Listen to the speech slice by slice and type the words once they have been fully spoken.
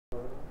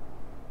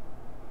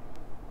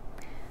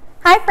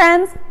Hi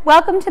friends,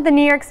 welcome to the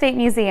New York State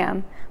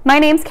Museum. My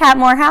name's Kat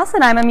Morehouse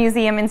and I'm a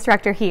museum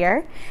instructor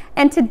here.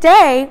 And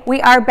today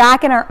we are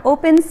back in our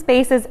Open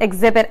Spaces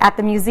exhibit at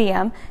the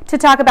museum to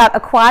talk about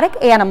aquatic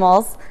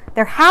animals,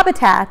 their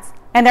habitats,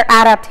 and their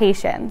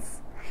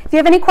adaptations. If you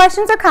have any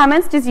questions or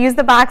comments, just use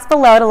the box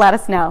below to let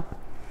us know.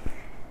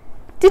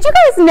 Did you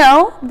guys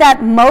know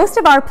that most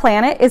of our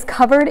planet is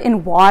covered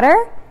in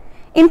water?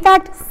 In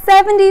fact,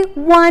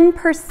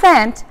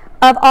 71%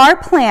 of our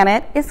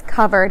planet is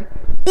covered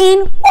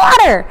in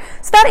water.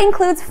 So that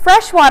includes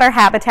freshwater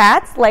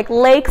habitats like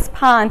lakes,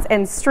 ponds,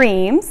 and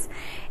streams.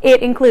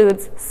 It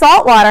includes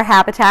saltwater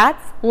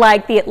habitats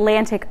like the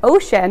Atlantic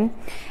Ocean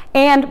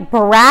and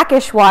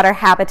brackish water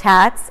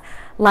habitats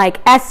like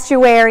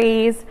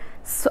estuaries,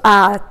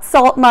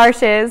 salt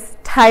marshes,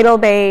 tidal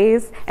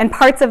bays, and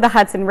parts of the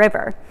Hudson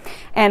River.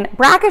 And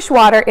brackish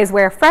water is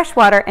where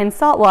freshwater and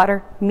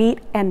saltwater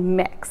meet and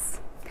mix.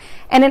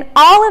 And in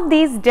all of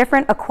these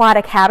different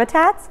aquatic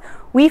habitats,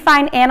 we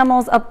find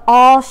animals of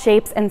all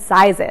shapes and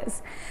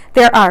sizes.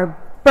 There are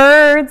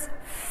birds,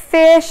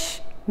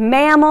 fish,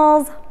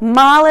 mammals,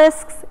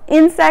 mollusks,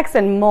 insects,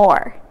 and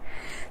more.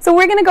 So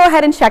we're going to go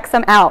ahead and check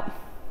some out.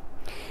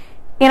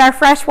 In our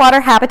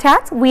freshwater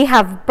habitats, we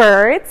have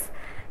birds.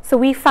 So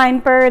we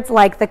find birds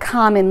like the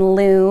common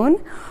loon,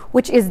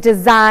 which is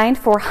designed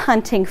for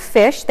hunting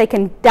fish. They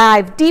can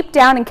dive deep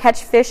down and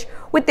catch fish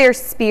with their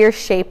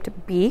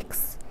spear-shaped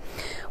beaks.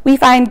 We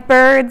find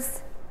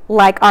birds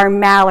like our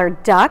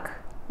mallard duck,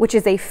 which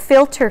is a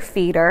filter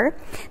feeder.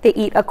 They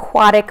eat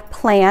aquatic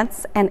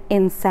plants and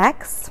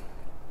insects.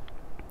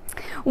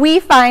 We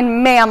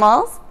find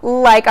mammals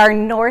like our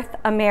North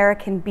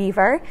American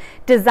beaver,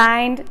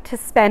 designed to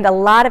spend a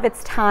lot of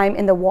its time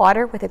in the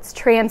water with its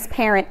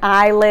transparent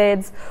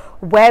eyelids,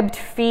 webbed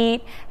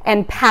feet,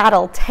 and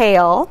paddle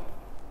tail.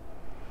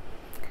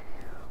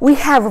 We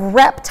have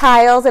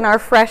reptiles in our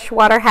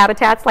freshwater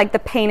habitats like the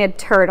painted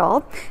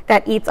turtle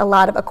that eats a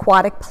lot of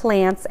aquatic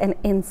plants and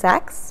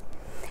insects.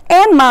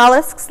 And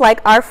mollusks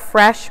like our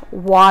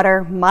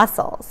freshwater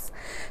mussels.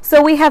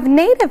 So we have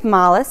native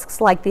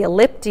mollusks like the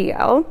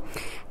elliptio,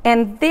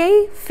 and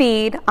they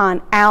feed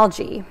on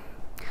algae.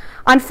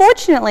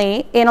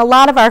 Unfortunately, in a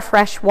lot of our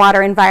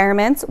freshwater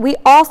environments, we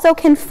also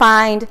can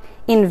find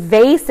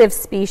invasive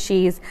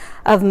species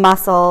of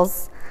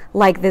mussels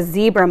like the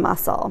zebra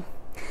mussel,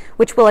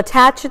 which will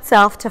attach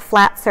itself to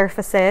flat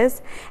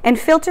surfaces and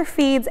filter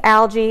feeds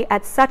algae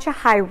at such a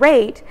high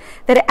rate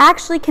that it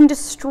actually can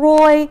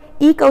destroy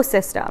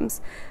ecosystems.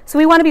 So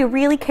we want to be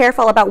really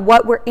careful about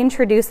what we're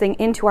introducing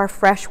into our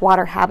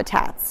freshwater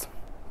habitats.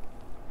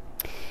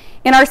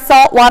 In our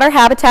saltwater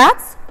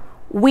habitats,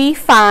 we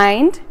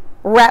find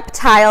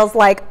reptiles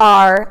like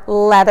our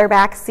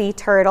leatherback sea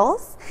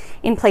turtles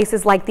in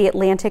places like the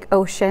Atlantic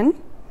Ocean.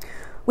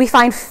 We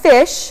find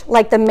fish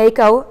like the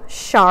mako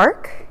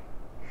shark.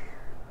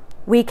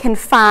 We can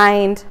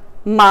find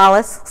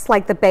mollusks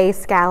like the bay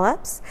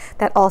scallops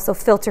that also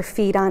filter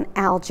feed on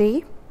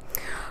algae.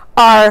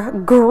 Our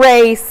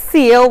gray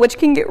seal, which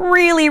can get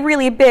really,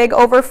 really big,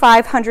 over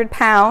 500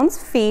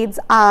 pounds, feeds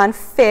on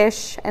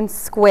fish and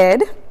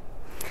squid.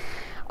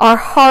 Our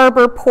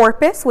harbor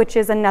porpoise, which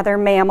is another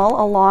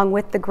mammal along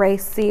with the gray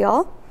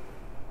seal.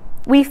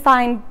 We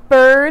find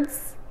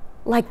birds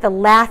like the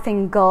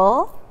laughing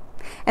gull.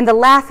 And the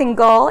laughing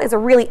gull is a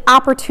really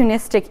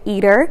opportunistic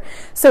eater.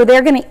 So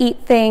they're going to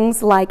eat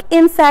things like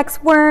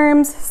insects,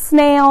 worms,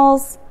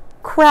 snails,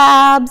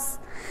 crabs.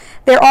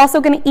 They're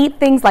also going to eat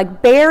things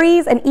like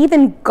berries and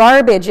even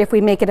garbage if we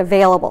make it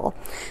available.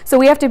 So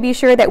we have to be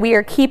sure that we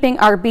are keeping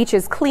our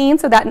beaches clean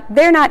so that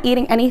they're not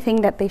eating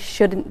anything that they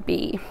shouldn't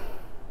be.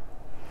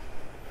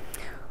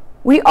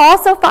 We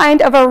also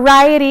find a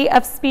variety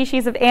of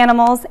species of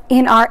animals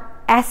in our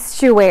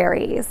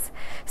estuaries.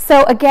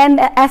 So again,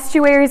 the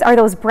estuaries are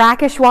those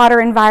brackish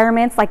water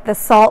environments like the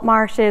salt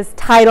marshes,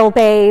 tidal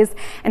bays,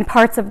 and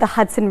parts of the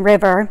Hudson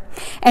River.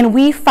 And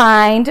we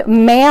find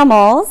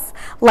mammals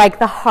like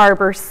the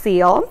harbor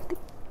seal.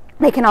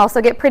 They can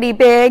also get pretty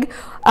big,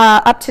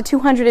 up to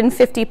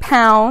 250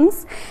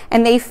 pounds,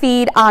 and they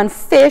feed on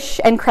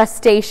fish and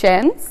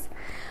crustaceans.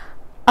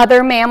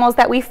 Other mammals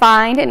that we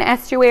find in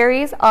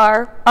estuaries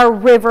are our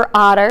river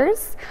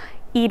otters,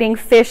 eating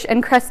fish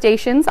and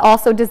crustaceans,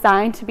 also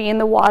designed to be in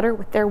the water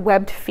with their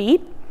webbed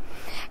feet.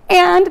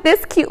 And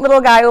this cute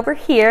little guy over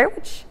here,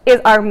 which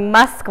is our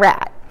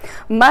muskrat.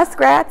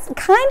 Muskrats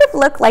kind of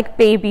look like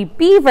baby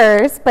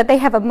beavers, but they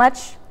have a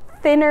much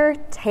thinner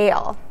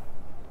tail.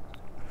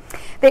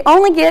 They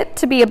only get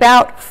to be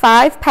about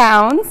 5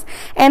 pounds,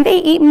 and they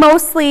eat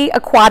mostly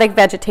aquatic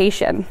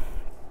vegetation.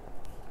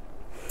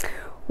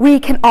 We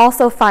can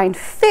also find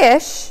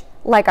fish,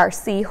 like our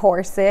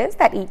seahorses,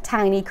 that eat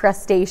tiny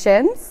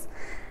crustaceans.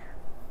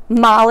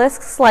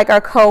 Mollusks like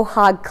our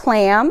quahog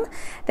clam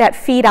that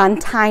feed on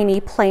tiny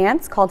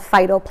plants called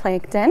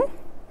phytoplankton.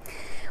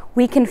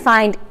 We can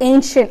find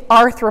ancient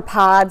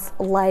arthropods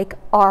like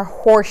our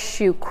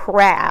horseshoe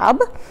crab.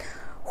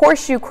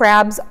 Horseshoe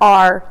crabs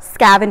are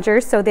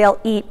scavengers, so they'll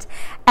eat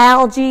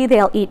algae,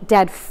 they'll eat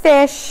dead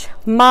fish,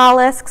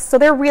 mollusks, so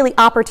they're really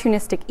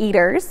opportunistic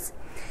eaters.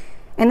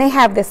 And they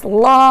have this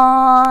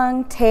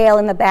long tail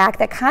in the back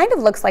that kind of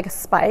looks like a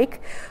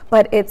spike,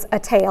 but it's a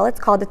tail. It's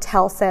called a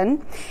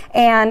telson.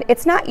 And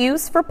it's not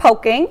used for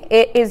poking.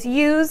 It is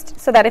used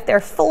so that if they're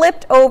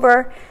flipped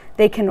over,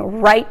 they can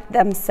right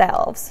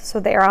themselves, so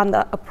they're on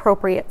the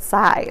appropriate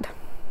side.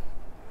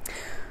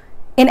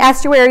 In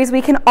estuaries,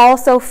 we can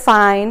also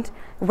find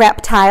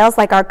reptiles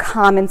like our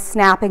common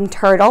snapping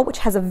turtle, which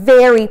has a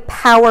very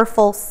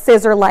powerful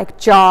scissor-like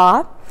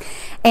jaw.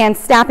 And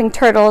snapping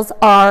turtles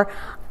are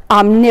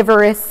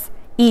omnivorous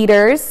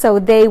eaters, so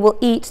they will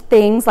eat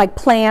things like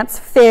plants,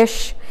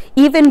 fish,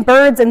 even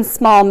birds and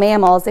small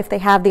mammals if they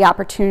have the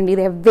opportunity.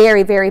 They have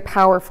very, very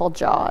powerful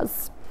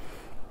jaws.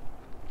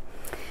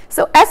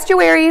 So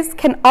estuaries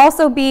can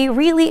also be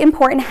really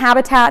important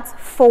habitats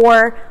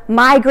for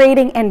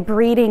migrating and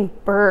breeding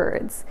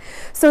birds.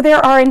 So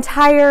there are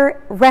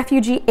entire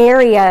refugee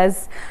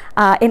areas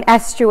in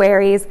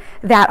estuaries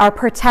that are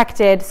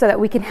protected so that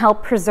we can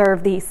help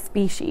preserve these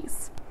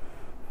species.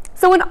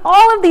 So in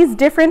all of these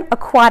different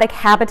aquatic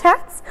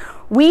habitats,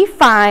 we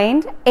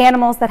find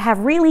animals that have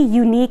really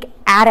unique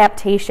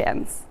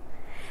adaptations.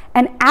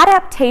 An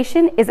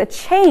adaptation is a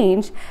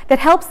change that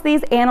helps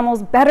these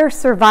animals better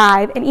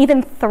survive and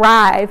even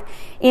thrive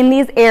in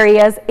these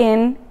areas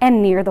in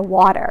and near the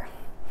water.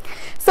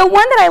 So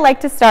one that I like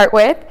to start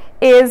with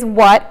is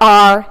what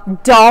our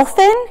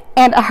dolphin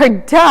and our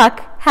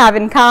duck have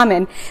in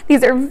common.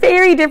 These are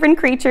very different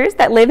creatures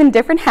that live in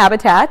different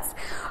habitats.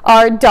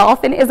 Our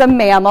dolphin is a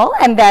mammal,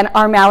 and then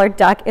our mallard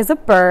duck is a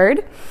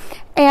bird.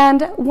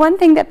 And one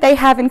thing that they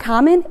have in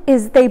common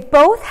is they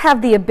both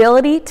have the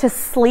ability to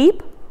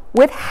sleep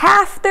with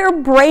half their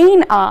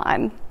brain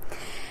on.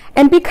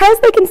 And because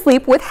they can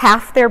sleep with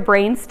half their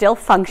brain still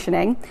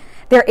functioning,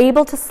 they're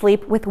able to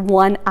sleep with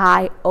one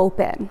eye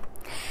open.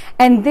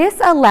 And this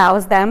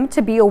allows them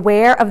to be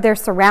aware of their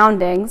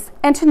surroundings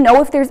and to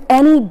know if there's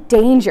any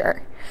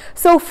danger.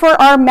 So for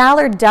our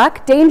mallard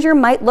duck, danger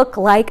might look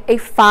like a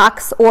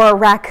fox or a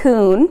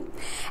raccoon.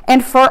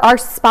 And for our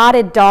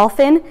spotted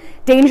dolphin,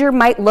 danger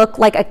might look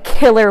like a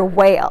killer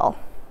whale.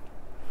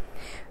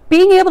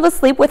 Being able to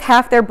sleep with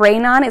half their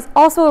brain on is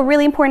also a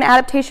really important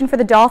adaptation for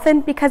the dolphin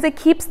because it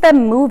keeps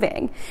them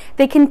moving.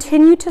 They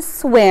continue to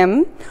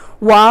swim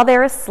while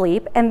they're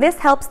asleep, and this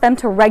helps them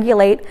to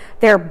regulate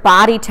their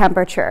body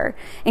temperature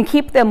and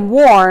keep them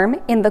warm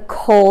in the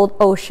cold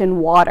ocean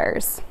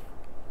waters.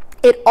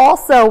 It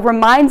also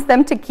reminds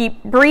them to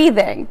keep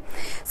breathing.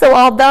 So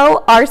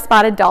although our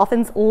spotted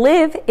dolphins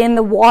live in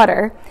the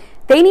water,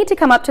 they need to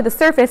come up to the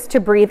surface to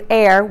breathe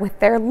air with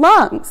their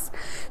lungs.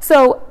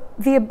 So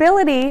the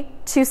ability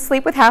to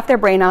sleep with half their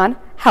brain on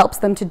helps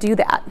them to do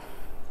that.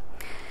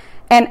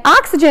 And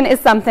oxygen is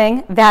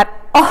something that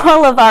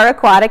all of our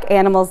aquatic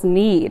animals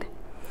need.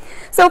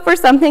 So for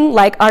something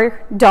like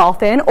our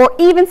dolphin, or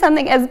even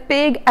something as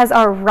big as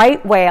our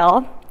right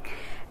whale,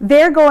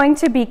 they're going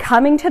to be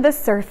coming to the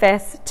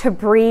surface to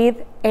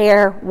breathe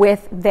air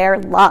with their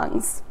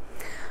lungs.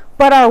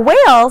 But our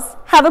whales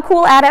have a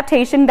cool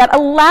adaptation that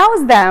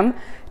allows them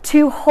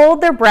to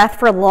hold their breath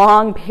for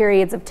long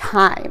periods of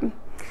time.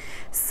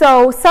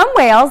 So some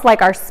whales,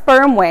 like our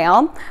sperm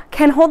whale,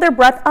 can hold their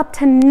breath up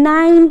to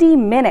 90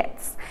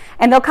 minutes.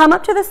 And they'll come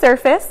up to the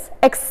surface,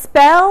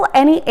 expel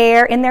any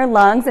air in their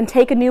lungs, and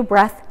take a new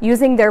breath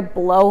using their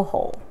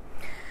blowhole.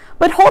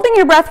 But holding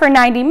your breath for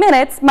 90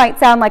 minutes might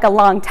sound like a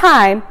long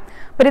time,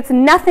 but it's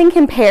nothing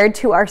compared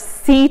to our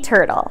sea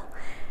turtle.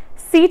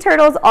 Sea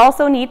turtles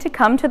also need to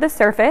come to the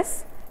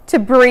surface to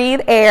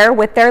breathe air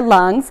with their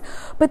lungs,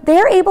 but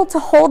they're able to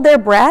hold their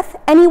breath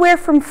anywhere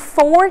from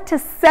 4 to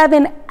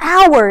 7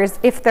 hours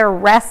if they're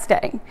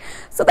resting.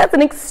 So that's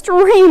an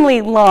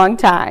extremely long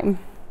time.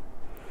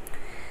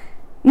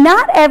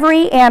 Not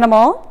every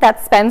animal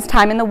that spends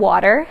time in the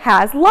water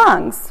has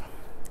lungs.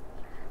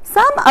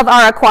 Some of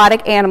our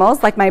aquatic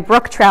animals, like my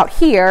brook trout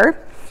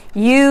here,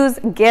 use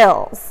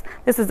gills.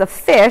 This is a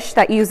fish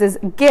that uses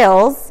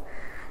gills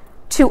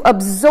to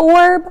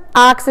absorb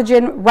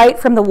oxygen right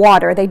from the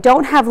water. They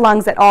don't have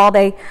lungs at all.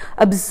 They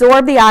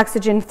absorb the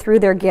oxygen through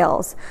their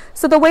gills.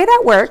 So the way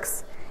that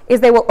works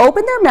is they will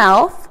open their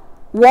mouth,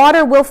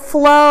 water will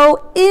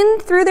flow in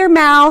through their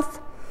mouth,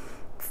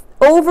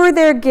 over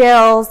their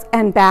gills,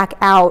 and back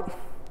out.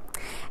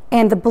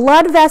 And the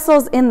blood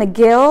vessels in the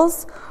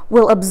gills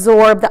will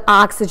absorb the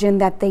oxygen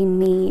that they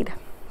need.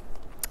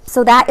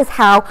 So that is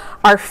how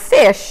our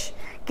fish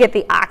get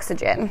the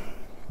oxygen.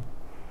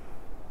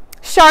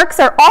 Sharks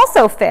are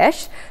also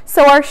fish,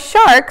 so our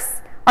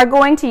sharks are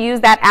going to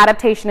use that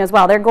adaptation as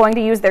well. They're going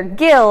to use their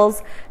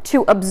gills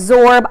to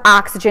absorb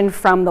oxygen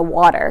from the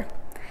water.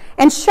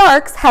 And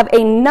sharks have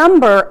a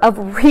number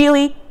of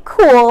really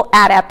cool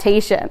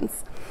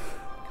adaptations,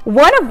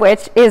 one of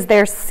which is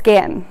their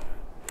skin.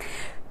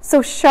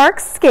 So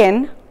sharks'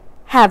 skin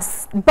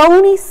have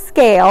bony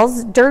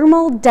scales,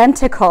 dermal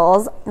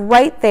denticles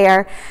right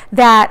there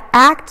that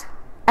act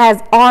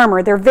as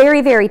armor. They're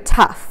very, very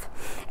tough.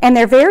 And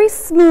they're very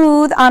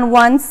smooth on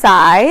one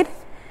side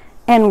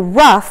and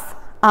rough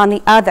on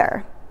the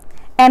other.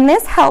 And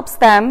this helps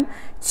them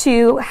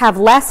to have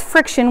less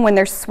friction when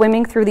they're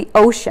swimming through the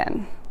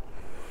ocean.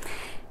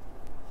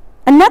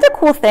 Another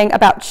cool thing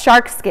about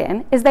shark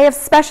skin is they have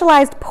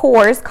specialized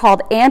pores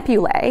called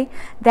ampullae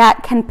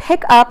that can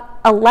pick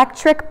up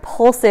electric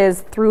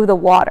pulses through the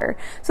water.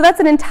 So that's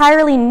an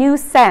entirely new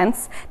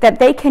sense that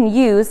they can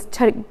use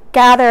to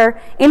gather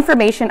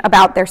information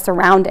about their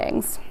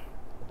surroundings.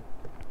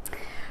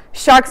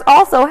 Sharks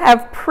also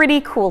have pretty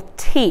cool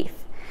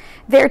teeth.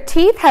 Their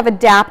teeth have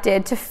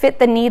adapted to fit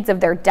the needs of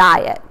their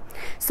diet.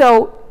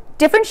 So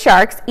different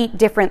sharks eat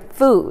different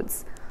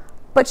foods.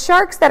 But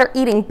sharks that are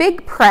eating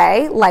big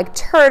prey, like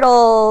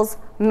turtles,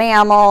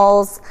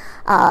 mammals,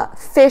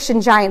 fish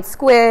and giant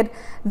squid,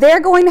 they're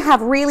going to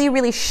have really,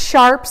 really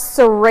sharp,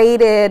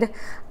 serrated,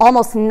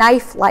 almost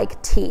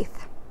knife-like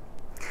teeth.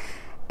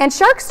 And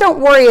sharks don't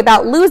worry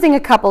about losing a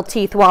couple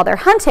teeth while they're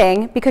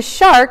hunting because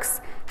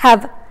sharks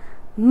have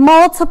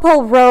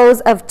multiple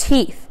rows of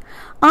teeth.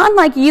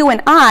 Unlike you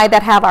and I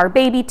that have our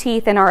baby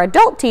teeth and our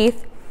adult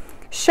teeth,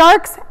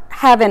 sharks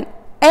have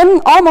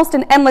almost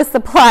an endless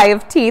supply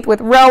of teeth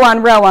with row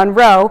on row on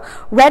row,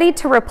 ready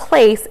to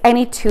replace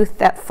any tooth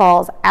that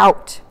falls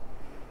out.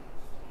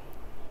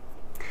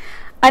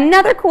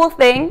 Another cool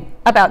thing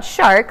about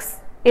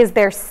sharks is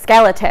their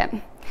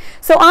skeleton.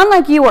 So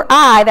unlike you or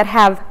I that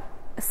have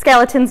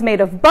skeletons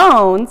made of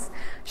bones,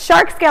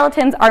 shark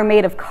skeletons are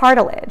made of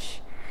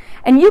cartilage.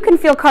 And you can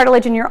feel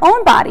cartilage in your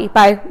own body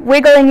by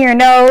wiggling your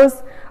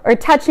nose or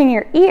touching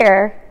your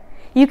ear.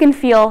 You can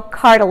feel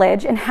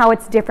cartilage and how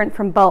it's different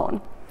from bone.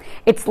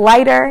 It's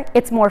lighter,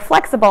 it's more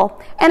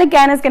flexible, and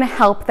again is going to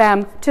help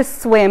them to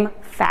swim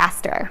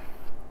faster.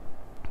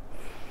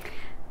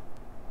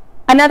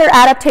 Another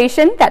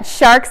adaptation that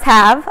sharks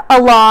have,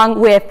 along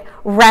with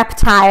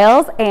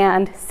reptiles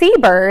and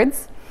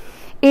seabirds,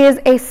 is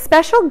a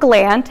special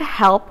gland to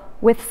help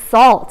with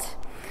salt.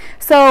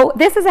 So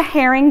this is a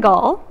herring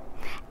gull,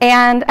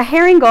 and a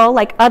herring gull,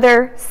 like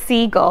other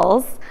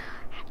seagulls,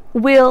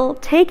 will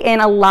take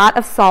in a lot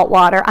of salt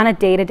water on a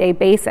day-to-day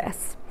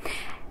basis.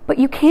 But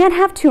you can't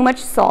have too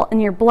much salt in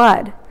your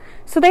blood.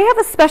 So they have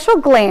a special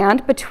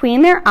gland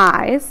between their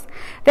eyes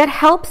that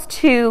helps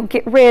to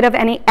get rid of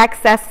any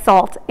excess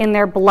salt in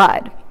their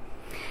blood.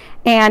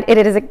 And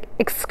it is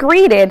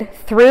excreted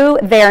through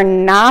their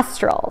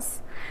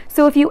nostrils.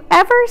 So if you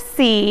ever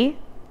see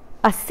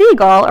a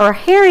seagull or a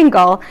herring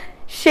gull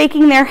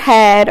shaking their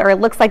head or it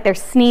looks like they're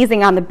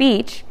sneezing on the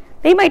beach,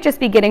 they might just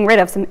be getting rid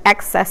of some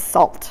excess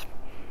salt.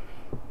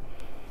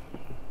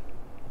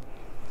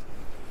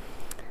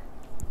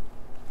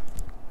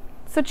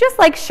 So just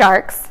like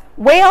sharks,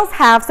 whales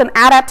have some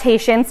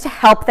adaptations to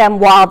help them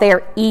while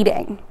they're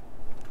eating.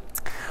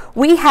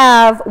 We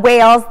have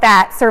whales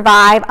that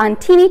survive on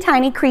teeny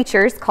tiny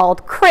creatures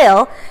called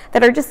krill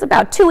that are just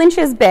about 2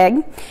 inches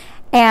big,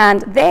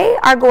 and they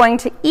are going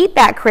to eat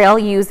that krill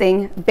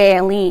using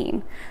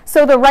baleen.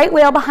 So the right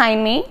whale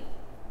behind me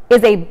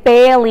is a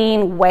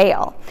baleen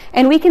whale,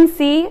 and we can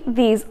see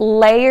these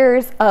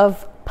layers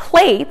of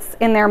plates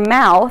in their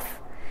mouth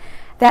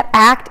that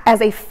act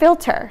as a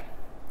filter.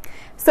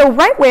 So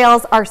right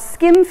whales are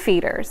skim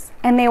feeders,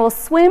 and they will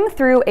swim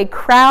through a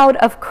crowd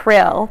of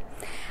krill,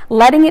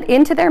 letting it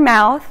into their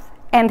mouth,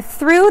 and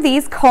through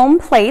these comb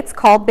plates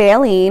called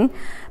baleen,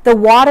 the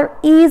water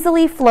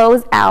easily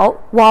flows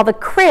out while the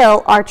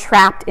krill are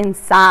trapped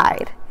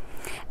inside.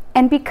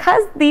 And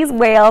because these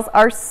whales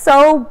are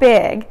so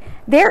big,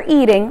 they're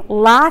eating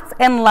lots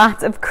and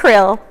lots of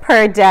krill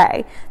per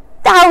day,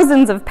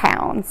 thousands of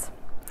pounds.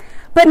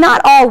 But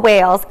not all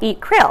whales eat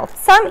krill.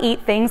 Some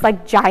eat things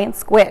like giant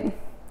squid.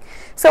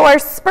 So our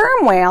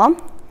sperm whale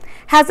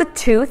has a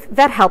tooth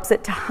that helps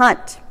it to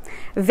hunt.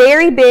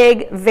 Very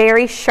big,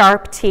 very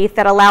sharp teeth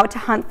that allow it to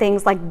hunt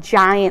things like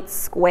giant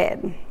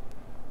squid.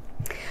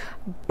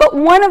 But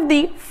one of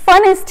the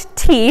funnest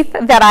teeth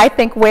that I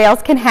think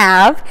whales can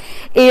have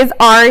is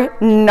our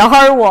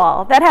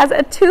narwhal that has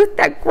a tooth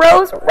that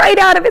grows right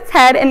out of its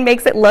head and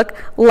makes it look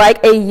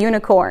like a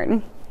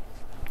unicorn.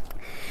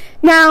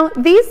 Now,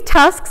 these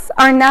tusks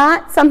are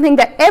not something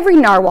that every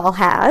narwhal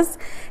has.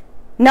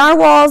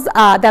 Narwhals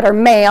that are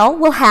male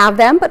will have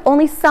them, but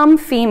only some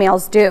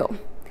females do.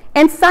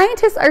 And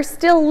scientists are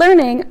still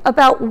learning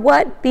about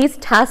what these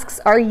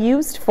tusks are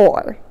used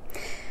for.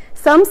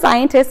 Some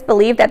scientists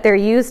believe that they're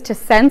used to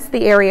sense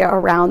the area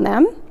around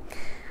them.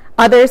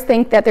 Others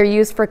think that they're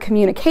used for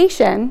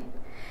communication.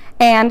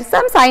 And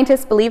some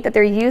scientists believe that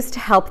they're used to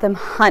help them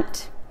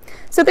hunt.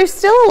 So there's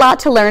still a lot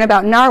to learn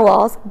about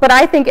narwhals, but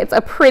I think it's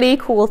a pretty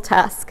cool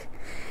tusk.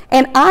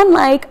 And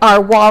unlike our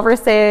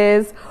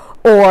walruses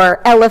or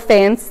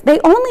elephants, they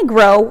only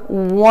grow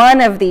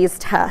one of these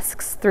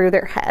tusks through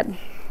their head.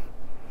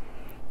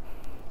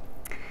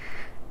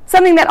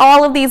 Something that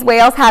all of these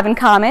whales have in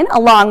common,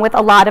 along with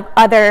a lot of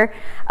other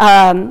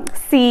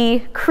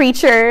sea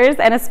creatures,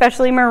 and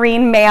especially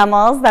marine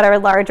mammals that are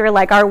larger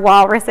like our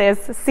walruses,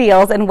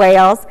 seals, and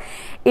whales,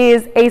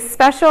 is a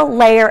special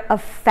layer of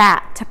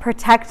fat to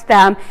protect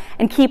them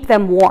and keep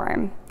them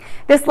warm.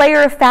 This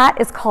layer of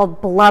fat is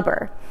called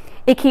blubber.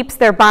 It keeps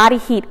their body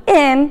heat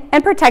in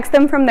and protects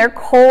them from their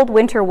cold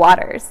winter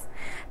waters.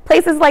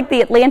 Places like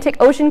the Atlantic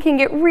Ocean can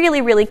get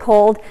really, really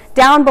cold,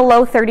 down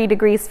below 30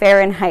 degrees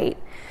Fahrenheit.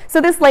 So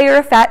this layer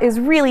of fat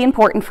is really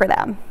important for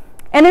them.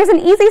 And there's an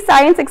easy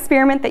science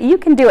experiment that you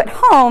can do at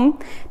home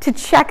to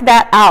check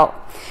that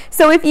out.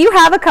 So if you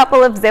have a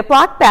couple of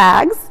Ziploc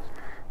bags,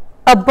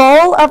 a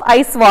bowl of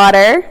ice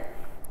water,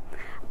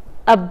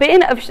 a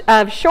bin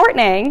of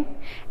shortening,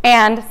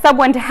 and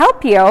someone to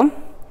help you,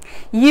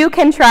 you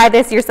can try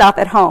this yourself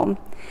at home.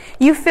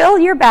 You fill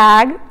your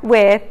bag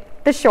with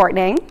the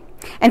shortening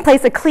and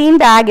place a clean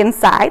bag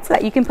inside so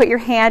that you can put your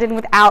hand in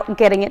without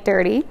getting it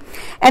dirty.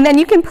 And then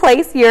you can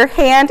place your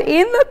hand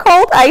in the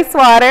cold ice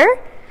water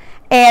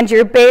and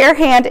your bare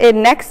hand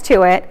in next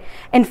to it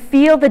and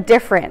feel the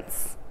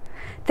difference.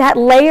 That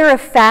layer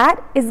of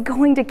fat is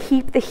going to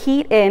keep the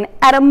heat in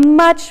at a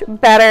much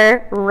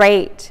better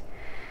rate.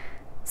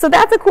 So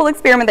that's a cool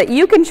experiment that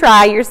you can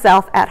try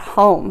yourself at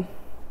home.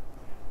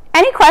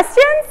 Any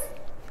questions?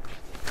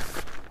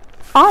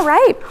 All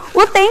right.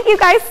 Well, thank you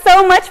guys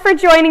so much for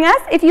joining us.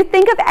 If you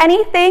think of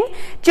anything,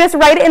 just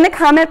write it in the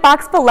comment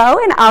box below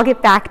and I'll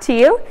get back to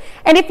you.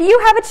 And if you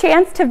have a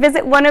chance to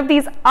visit one of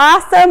these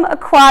awesome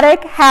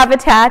aquatic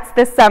habitats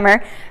this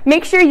summer,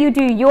 make sure you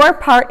do your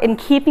part in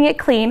keeping it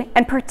clean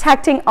and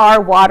protecting our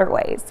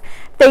waterways.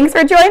 Thanks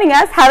for joining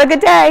us. Have a good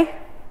day.